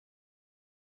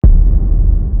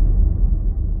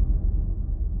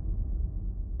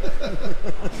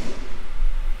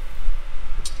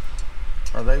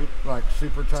Are they like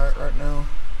super tight right now?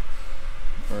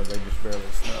 Or are they just barely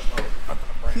snap? Oh, I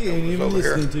thought Brandon He ain't was even over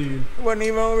listening here. to you. He wasn't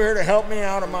even over here to help me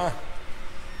out of my...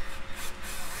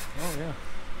 Oh, yeah.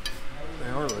 They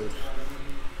are loose.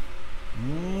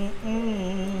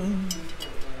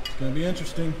 It's gonna be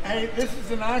interesting. Hey, this is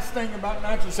the nice thing about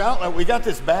Nitrous Outlet. We got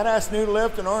this badass new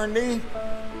lift in R&D.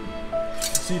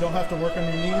 So you don't have to work on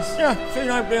your knees? Yeah, so you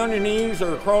don't have to be on your knees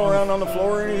or crawl around on the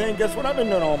floor or anything. Guess what I've been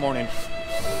doing all morning?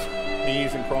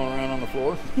 Knees and crawling around on the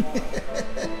floor.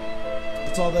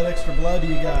 It's all that extra blood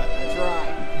you got. That's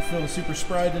right. You feeling super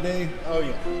spry today? Oh,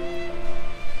 yeah.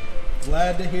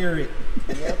 Glad to hear it.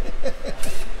 Yep.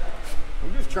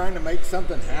 We're just trying to make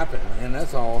something happen, man.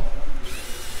 That's all.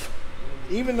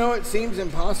 Even though it seems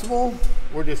impossible,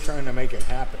 we're just trying to make it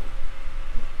happen.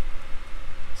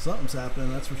 Something's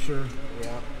happening, that's for sure.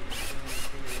 Yeah.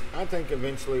 I think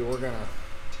eventually we're going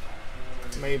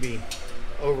to maybe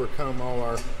overcome all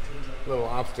our little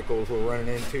obstacles we're running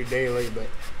into daily. But,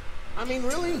 I mean,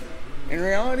 really, in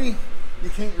reality, you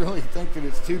can't really think that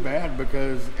it's too bad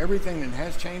because everything that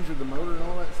has changed with the motor and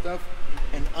all that stuff,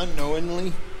 and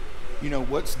unknowingly, you know,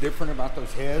 what's different about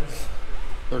those heads?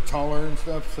 They're taller and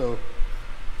stuff, so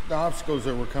the obstacles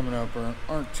that we're coming up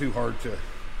aren't too hard to,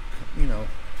 you know,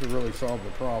 to really solve the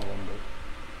problem. But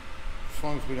as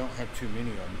long as we don't have too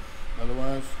many of them.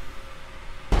 Otherwise,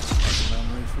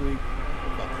 this week,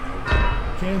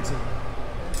 Cancel.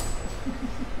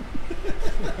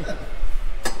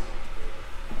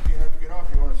 You have to get off.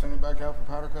 You want to send it back out for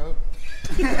powder coat?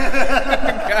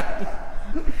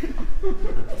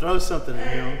 Throw something in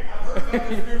him.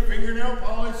 This fingernail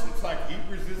polish, it's like heat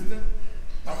resistant.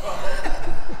 I'll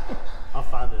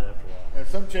find it after a while. Yeah,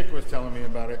 some chick was telling me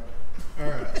about it. All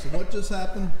right, so what just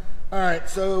happened? All right,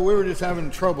 so we were just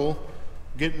having trouble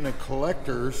getting the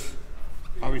collectors,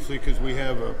 obviously because we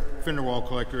have a fender wall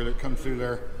collector that comes through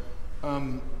there.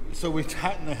 So we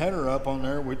tightened the header up on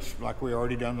there, which like we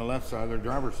already done the left side, the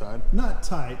driver's side. Not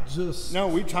tight, just... No,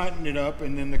 we tightened it up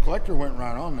and then the collector went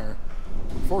right on there.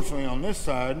 Unfortunately on this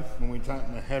side, when we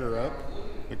tightened the header up,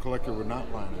 the collector would not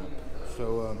line up.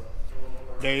 So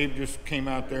Dave just came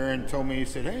out there and told me, he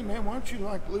said, hey man, why don't you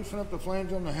like loosen up the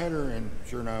flange on the header? And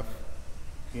sure enough,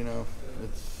 you know,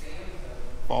 it's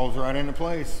falls right into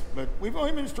place. But we've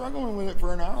only been struggling with it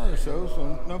for an hour or so,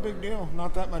 so no big deal.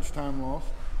 Not that much time lost.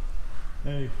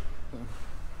 Hey,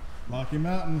 Locky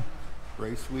Mountain.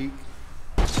 Race week.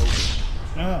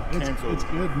 Oh, Canceled. it's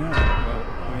good now. Well,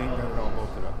 we ain't got it all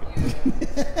bolted up yet.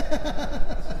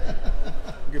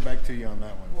 I'll get back to you on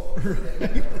that one.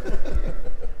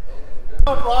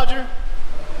 Look, Roger.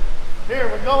 Here,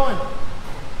 we're going.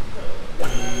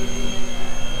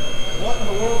 What in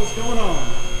the world is going on?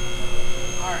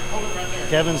 All right, hold it right there.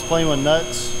 Kevin's playing with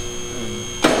nuts.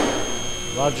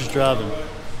 And Roger's driving.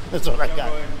 That's what I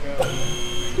got.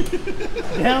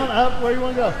 Down, up, where you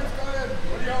want to go?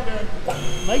 What are y'all doing?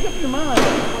 Make up your mind.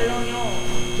 Wait on y'all.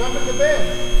 Jump in the bed.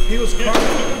 He was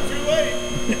crying. Too late.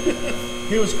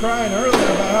 He was crying earlier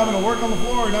about having to work on the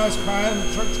floor. Now he's crying.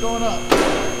 The truck's going up.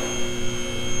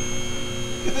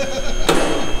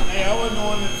 Hey, I wasn't the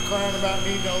one that's crying about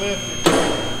needing a lift. I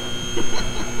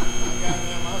got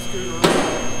them. I screwed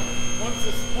around. Once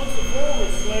the floor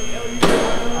was slick, hell, you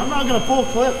know. I'm not going to pull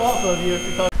Cliff off of you if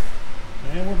you're talking.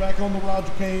 And we're back on the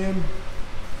Roger Cayenne.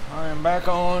 I am back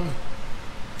on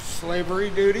slavery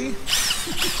duty.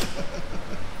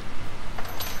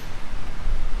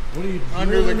 What are you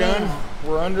Under the drilling gun. now?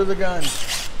 We're under the gun.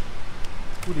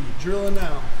 What are you drilling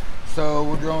now? So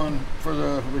we're drilling for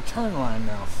the return line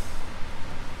now.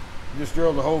 Just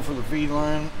drilled the hole for the feed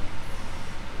line.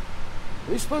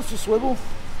 Are these supposed to swivel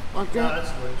like No, that?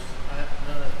 that's loose.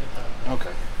 No, that's good.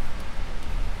 Okay.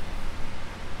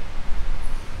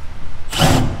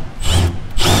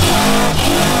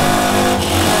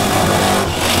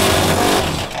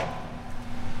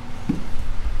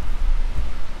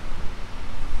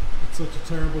 It's such a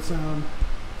terrible sound.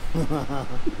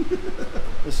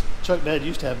 This truck bed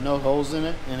used to have no holes in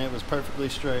it, and it was perfectly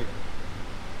straight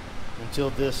until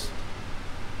this.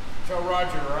 Tell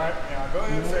Roger, right? Yeah, go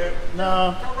ahead and say it.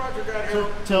 No, Tell Roger got here.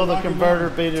 until the converter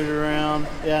beat it around.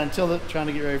 Yeah, until trying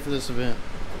to get ready for this event.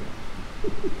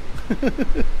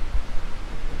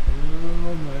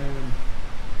 Oh man.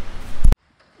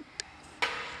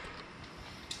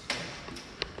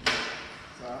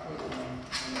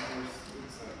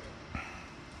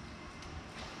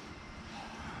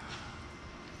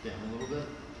 Down a little bit.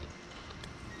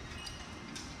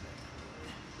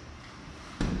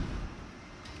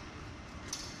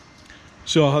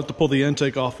 So I'll have to pull the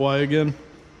intake off. Why again?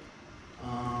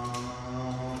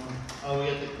 Oh, we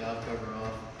got the valve cover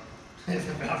off.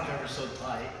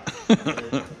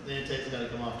 Then it takes got to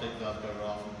come off, take the valve cover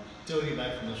off until we get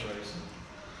back from this race.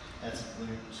 That's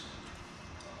clearance.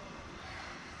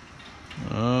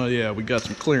 Yeah, we got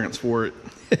some clearance for it.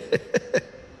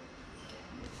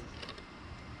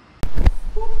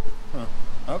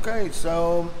 Okay,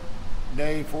 so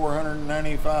day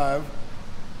 495.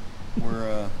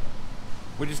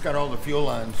 We just got all the fuel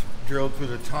lines drilled through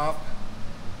the top,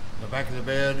 the back of the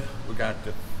bed. We got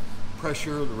the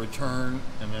pressure, the return,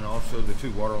 and then also the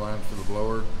 2 water lines for the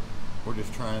blower. We're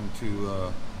just trying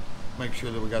to make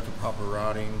sure that we got the proper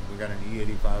routing. We got an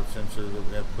E85 sensor that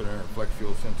we have to put in, or flex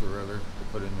fuel sensor rather, to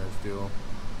put in there still.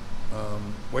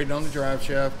 Waiting on the drive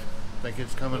shaft. Think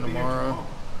it's coming tomorrow.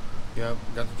 Yep,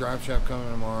 got the drive shaft coming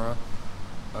tomorrow.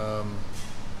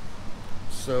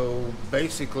 So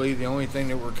basically the only thing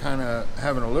that we're kind of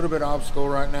having a little bit of obstacle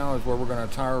right now is where we're going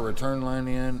to tie our return line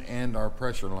in and our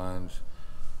pressure lines.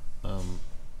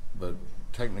 But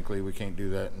technically we can't do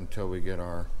that until we get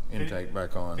our intake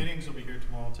back on. Fittings will be here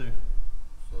tomorrow too.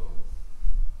 So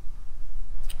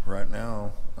right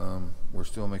now we're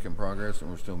still making progress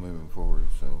and we're still moving forward,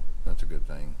 so that's a good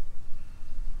thing.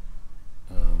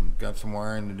 Got some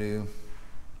wiring to do,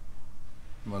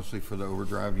 mostly for the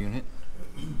overdrive unit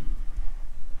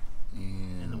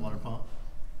And the water pump.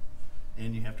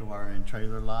 And you have to wire in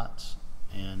trailer lights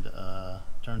and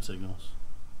turn signals.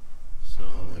 So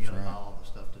we gotta buy all the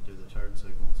stuff to do the turn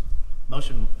signals.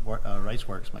 Motion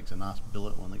Raceworks makes a nice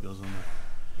billet one that goes on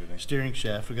the steering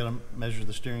shaft. We gotta measure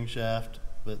the steering shaft,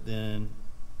 but then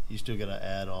you still gotta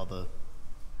add all the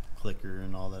clicker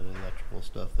and all that electrical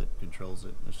stuff that controls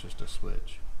it. It's just a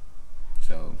switch.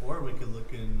 So, or we could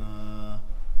look in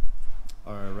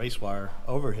our race wire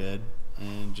overhead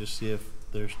and just see if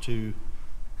there's 2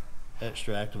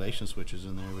 extra activation switches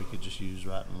in there we could just use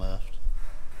right and left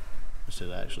instead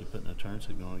of actually putting a turn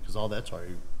signal on it, because all that's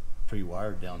already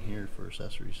pre-wired down here for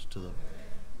accessories to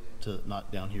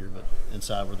not down here but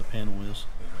inside where the panel is.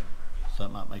 So that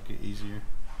might make it easier.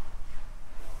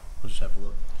 We'll just have to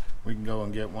look. we can go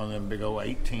and get one of them big old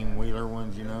 18-wheeler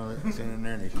ones, you know, that's in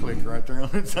there and they click right there on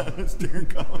the side of the steering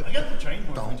column. I got the train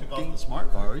ones we took off the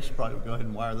smart car. We should probably go ahead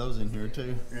and wire those in here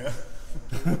too. Yeah.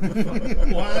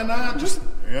 Why not? Just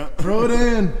Yeah. throw it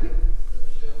in.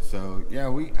 So yeah,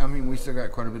 we still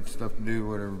got quite a bit of stuff to do,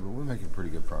 whatever, but we're making pretty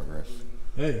good progress.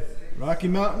 Hey, Rocky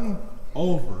Mountain,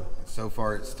 over. So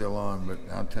far it's still on, but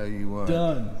I'll tell you what.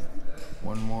 Done.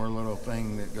 One more little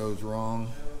thing that goes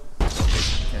wrong,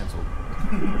 canceled.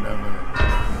 We're done with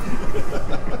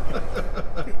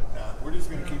it. Nah, we're just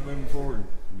gonna keep moving forward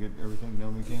and get everything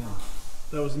done we can.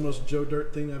 That was the most Joe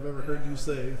Dirt thing I've ever heard you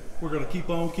say. We're going to keep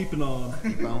on keeping on.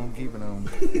 Keep on keeping on.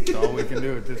 That's all we can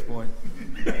do at this point.